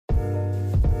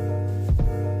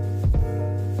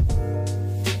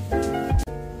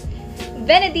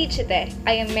Benedicite!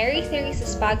 I am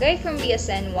Therese Pagay from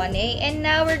BSN 1A, and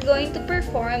now we're going to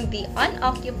perform the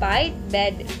unoccupied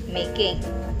bed making.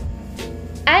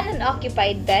 An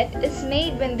unoccupied bed is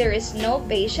made when there is no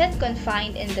patient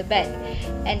confined in the bed,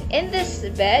 and in this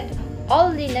bed,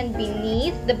 all linen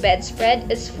beneath the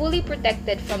bedspread is fully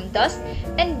protected from dust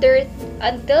and dirt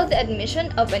until the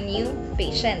admission of a new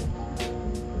patient.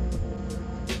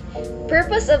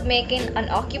 Purpose of making an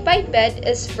occupied bed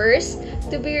is first,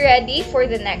 to be ready for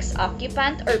the next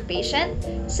occupant or patient.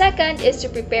 Second is to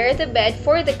prepare the bed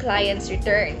for the client's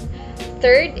return.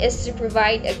 Third is to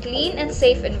provide a clean and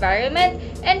safe environment.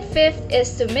 And fifth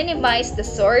is to minimize the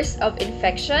source of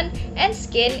infection and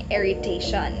skin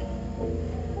irritation.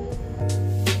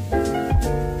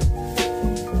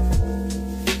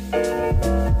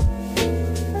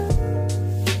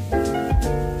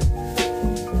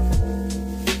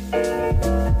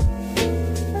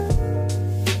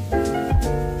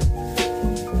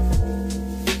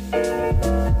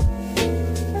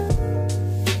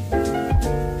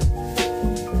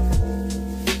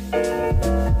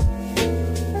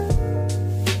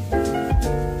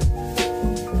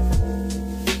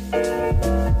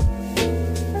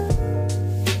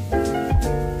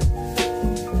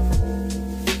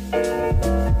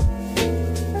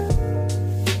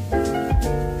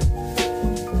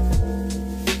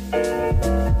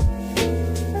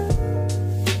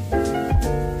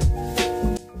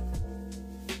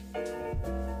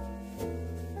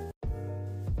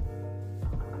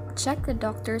 Check the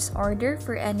doctor's order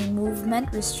for any movement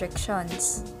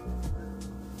restrictions.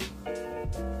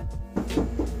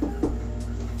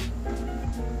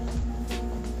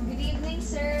 Good evening,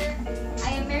 sir. I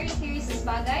am Therese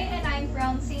Pagay, and I'm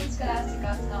from St.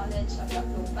 Scholastica's College of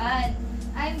Unoccupied.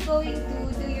 I'm going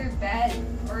to do your bed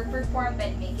or perform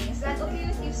bed making. Is that okay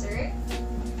with you, sir?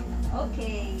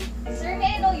 Okay. Sir,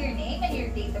 may I know your name and your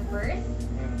date of birth?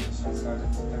 Started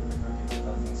September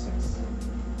 2006.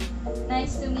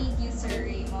 Nice to meet you, Sir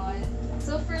Raymond.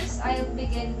 So first, I'll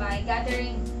begin by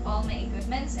gathering all my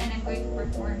equipments and I'm going to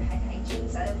perform hand hygiene.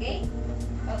 Is that okay?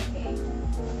 Okay.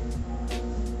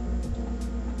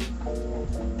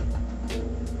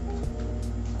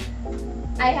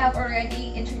 I have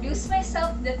already introduced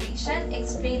myself to the patient,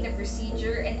 explained the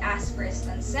procedure, and asked for his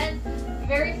consent,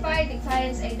 verified the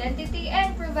client's identity,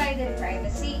 and provided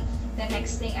privacy. The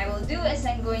next thing I will do is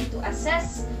I'm going to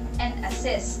assess and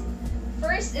assist.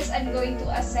 First is I'm going to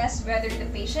assess whether the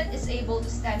patient is able to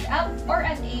stand up or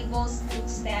unable to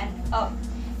stand up.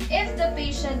 If the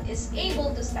patient is able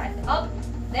to stand up,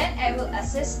 then I will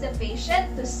assist the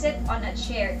patient to sit on a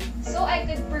chair so I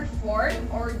could perform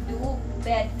or do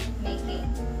bed making.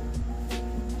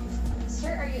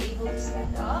 Sir, are you able to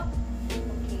stand up?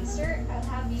 Okay, sir, I'll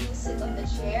have you sit on the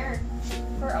chair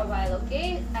for a while,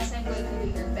 okay? As I'm going to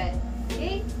do your bed,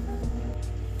 okay?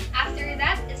 After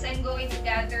that is I'm going to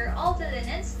gather all the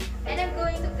linens and I'm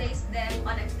going to place them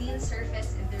on a clean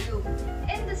surface in the room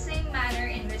in the same manner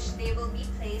in which they will be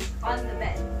placed on the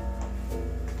bed.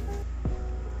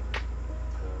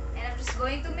 And I'm just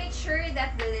going to make sure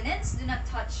that the linens do not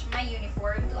touch my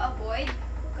uniform to avoid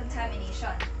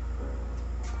contamination.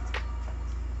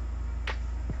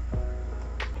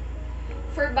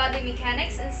 For body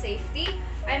mechanics and safety,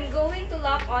 I'm going to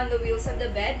lock on the wheels of the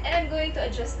bed and I'm going to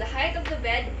adjust the height of the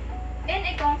bed in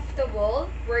a comfortable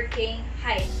working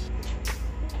height.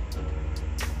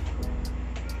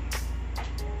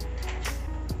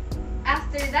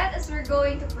 After that is we're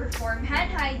going to perform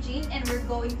hand hygiene and we're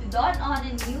going to don on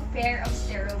a new pair of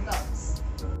sterile gloves.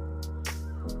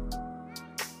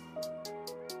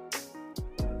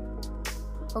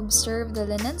 Observe the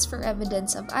linens for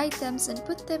evidence of items and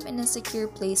put them in a secure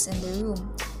place in the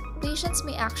room. Patients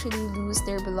may actually lose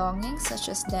their belongings such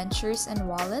as dentures and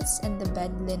wallets in the bed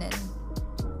linen.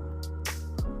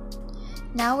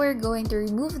 Now we're going to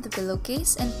remove the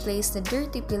pillowcase and place the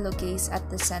dirty pillowcase at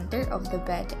the center of the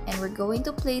bed, and we're going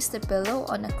to place the pillow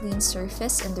on a clean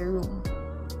surface in the room.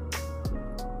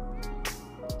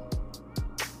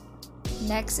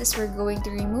 Next is we're going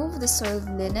to remove the soiled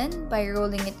linen by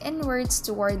rolling it inwards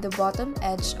toward the bottom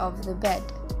edge of the bed.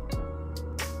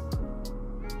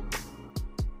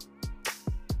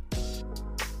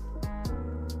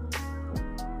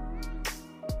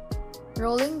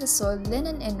 Rolling the soiled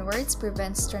linen inwards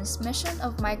prevents transmission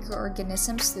of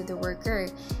microorganisms to the worker,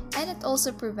 and it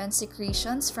also prevents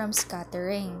secretions from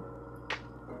scattering.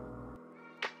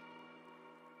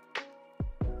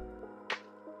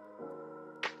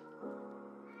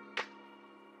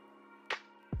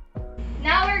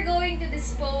 Now we're going to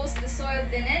dispose the soiled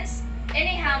linens in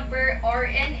a hamper or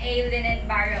in a linen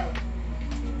barrel.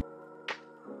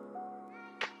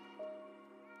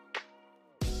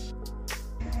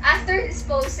 After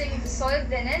disposing the soiled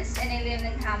linens in a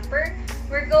linen hamper,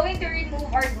 we're going to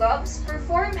remove our gloves,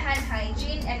 perform hand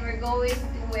hygiene, and we're going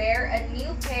to wear a new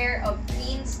pair of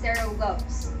clean, sterile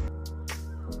gloves.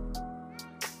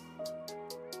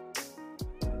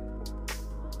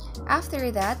 After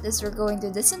that is we're going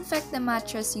to disinfect the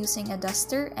mattress using a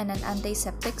duster and an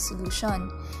antiseptic solution.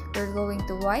 We're going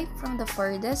to wipe from the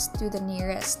furthest to the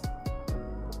nearest.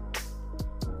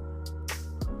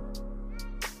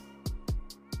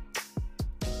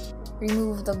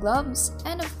 Remove the gloves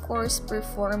and of course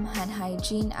perform hand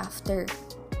hygiene after.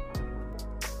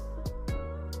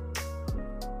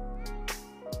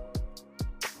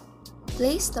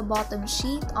 Place the bottom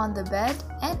sheet on the bed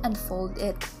and unfold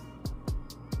it.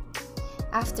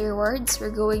 Afterwards,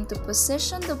 we're going to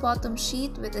position the bottom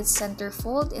sheet with its center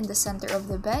fold in the center of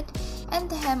the bed and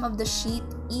the hem of the sheet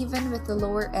even with the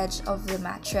lower edge of the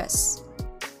mattress.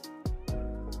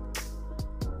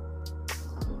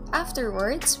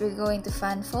 Afterwards, we're going to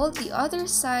fan fold the other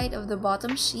side of the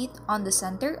bottom sheet on the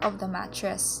center of the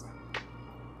mattress.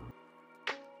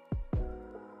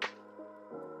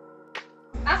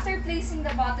 After placing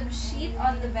the bottom sheet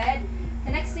on the bed,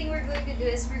 the next thing we're going to do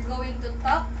is we're going to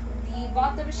tuck the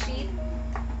bottom sheet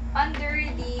under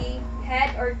the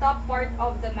head or top part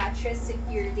of the mattress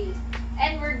securely.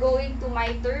 And we're going to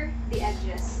miter the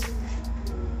edges.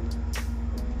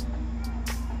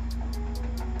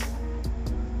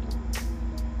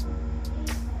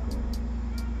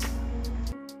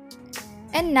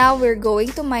 And now we're going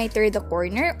to miter the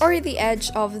corner or the edge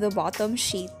of the bottom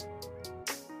sheet.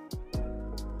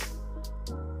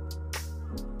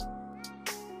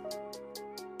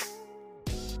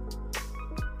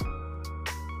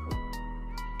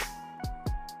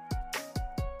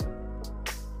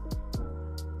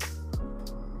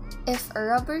 If a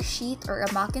rubber sheet or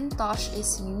a Macintosh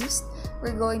is used,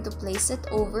 we're going to place it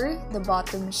over the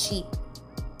bottom sheet.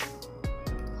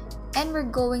 And we're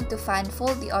going to fan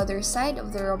fold the other side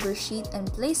of the rubber sheet and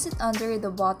place it under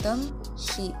the bottom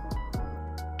sheet.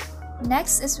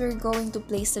 Next is we're going to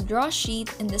place the draw sheet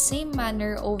in the same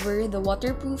manner over the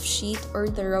waterproof sheet or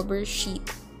the rubber sheet.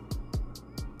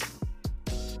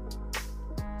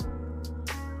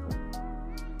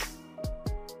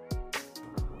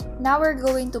 Now we're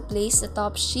going to place the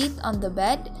top sheet on the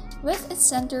bed with its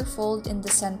center fold in the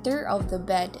center of the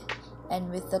bed and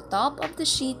with the top of the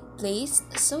sheet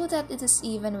placed so that it is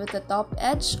even with the top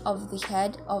edge of the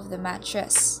head of the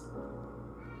mattress.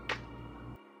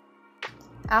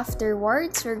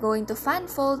 Afterwards, we're going to fan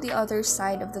fold the other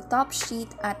side of the top sheet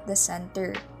at the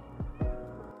center.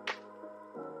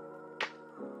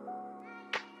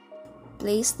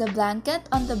 Place the blanket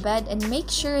on the bed and make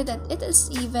sure that it is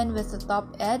even with the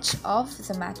top edge of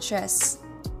the mattress.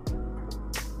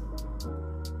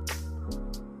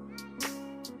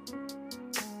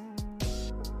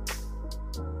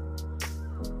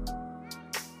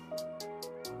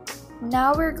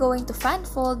 Now we're going to fan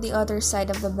fold the other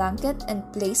side of the blanket and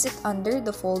place it under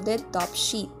the folded top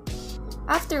sheet.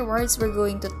 Afterwards, we're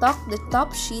going to tuck the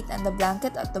top sheet and the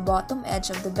blanket at the bottom edge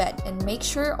of the bed and make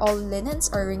sure all linens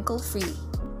are wrinkle-free.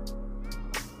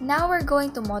 Now we're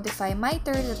going to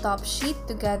miter the top sheet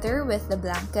together with the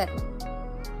blanket.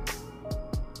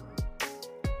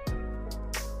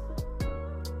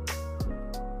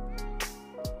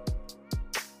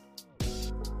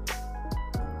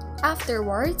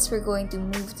 Afterwards, we're going to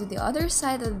move to the other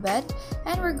side of the bed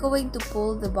and we're going to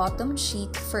pull the bottom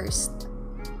sheet first.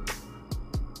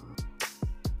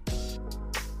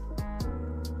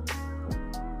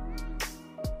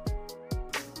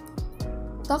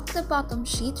 Tuck the bottom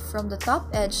sheet from the top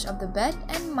edge of the bed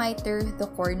and miter the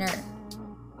corner.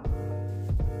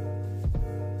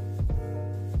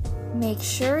 Make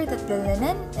sure that the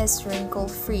linen is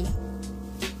wrinkle-free.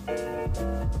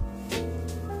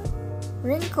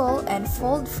 Wrinkle and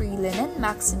fold-free linen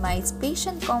maximize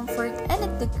patient comfort and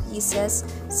it decreases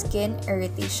skin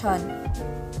irritation.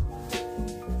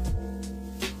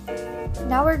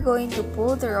 Now we're going to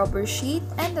pull the rubber sheet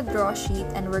and the draw sheet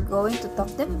and we're going to tuck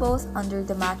them both under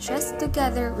the mattress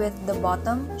together with the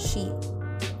bottom sheet.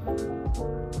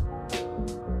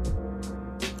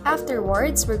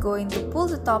 Afterwards, we're going to pull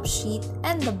the top sheet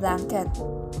and the blanket.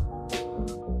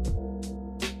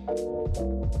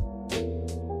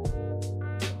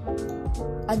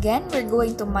 Again, we're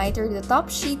going to miter the top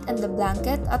sheet and the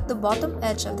blanket at the bottom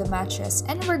edge of the mattress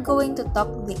and we're going to tuck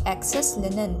the excess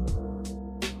linen.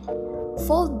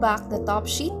 Fold back the top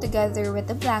sheet together with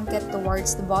the blanket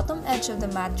towards the bottom edge of the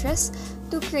mattress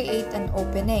to create an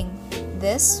opening.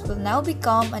 This will now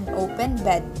become an open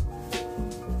bed.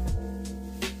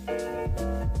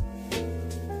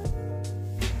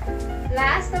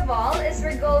 Last of all is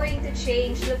we're going to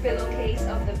change the pillowcase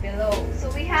of the pillow. So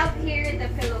we have here the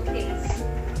pillowcase.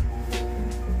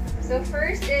 So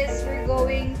first is we're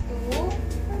going to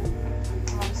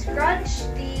scrunch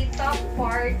the top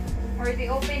part or the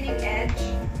opening edge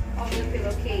of the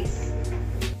pillowcase.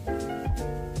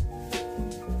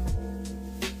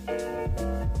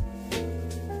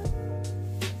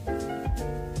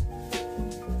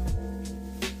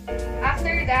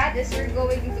 After that is we're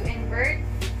going to invert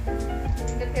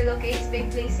the pillowcase by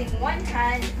placing one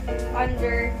hand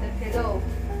under the pillow.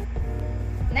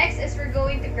 Next is we're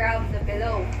going to grab the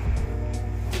pillow.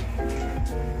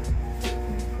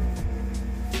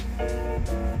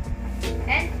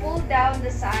 And pull down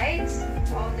the sides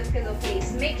of the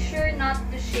pillowcase. Make sure not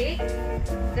to shake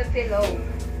the pillow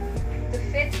to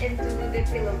fit into the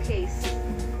pillowcase.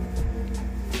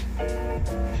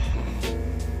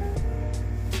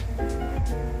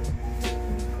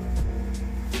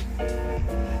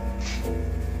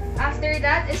 After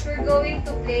that is we're going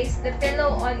to place the pillow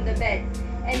on the bed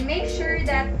and make sure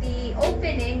that the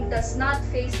opening does not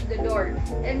face the door.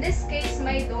 In this case,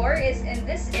 my door is in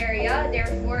this area,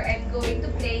 therefore I'm going to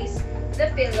place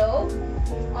the pillow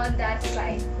on that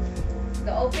side.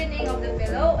 The opening of the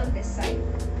pillow on this side.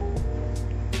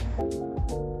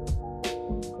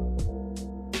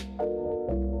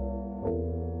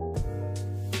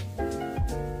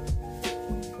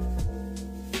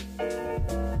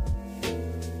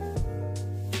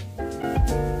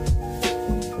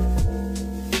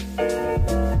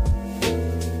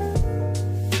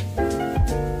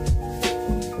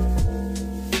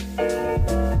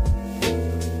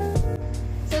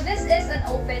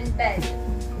 Open bed,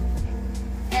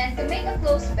 and to make a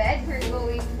closed bed we're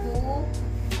going to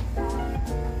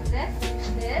lift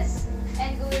this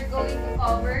and we're going to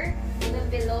cover the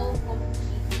pillow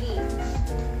completely.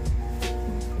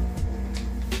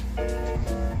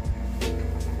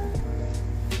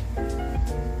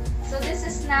 So this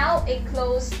is now a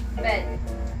closed bed.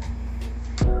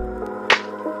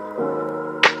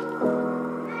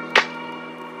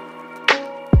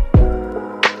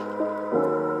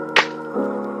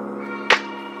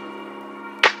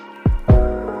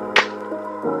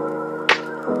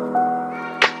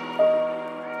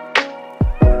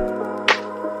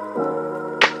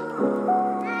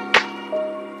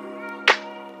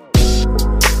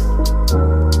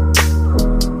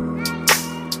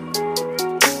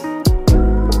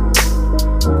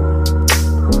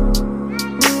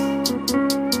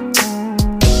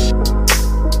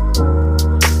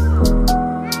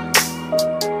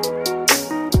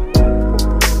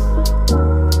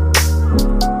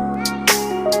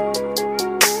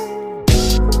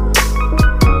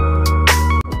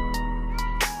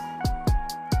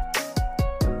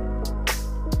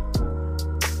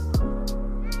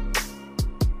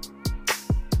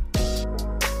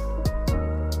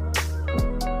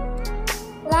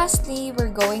 Lastly, we're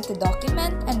going to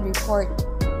document and report.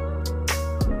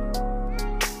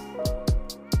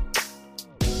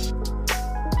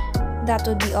 That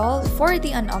would be all for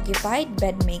the unoccupied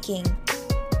bed making.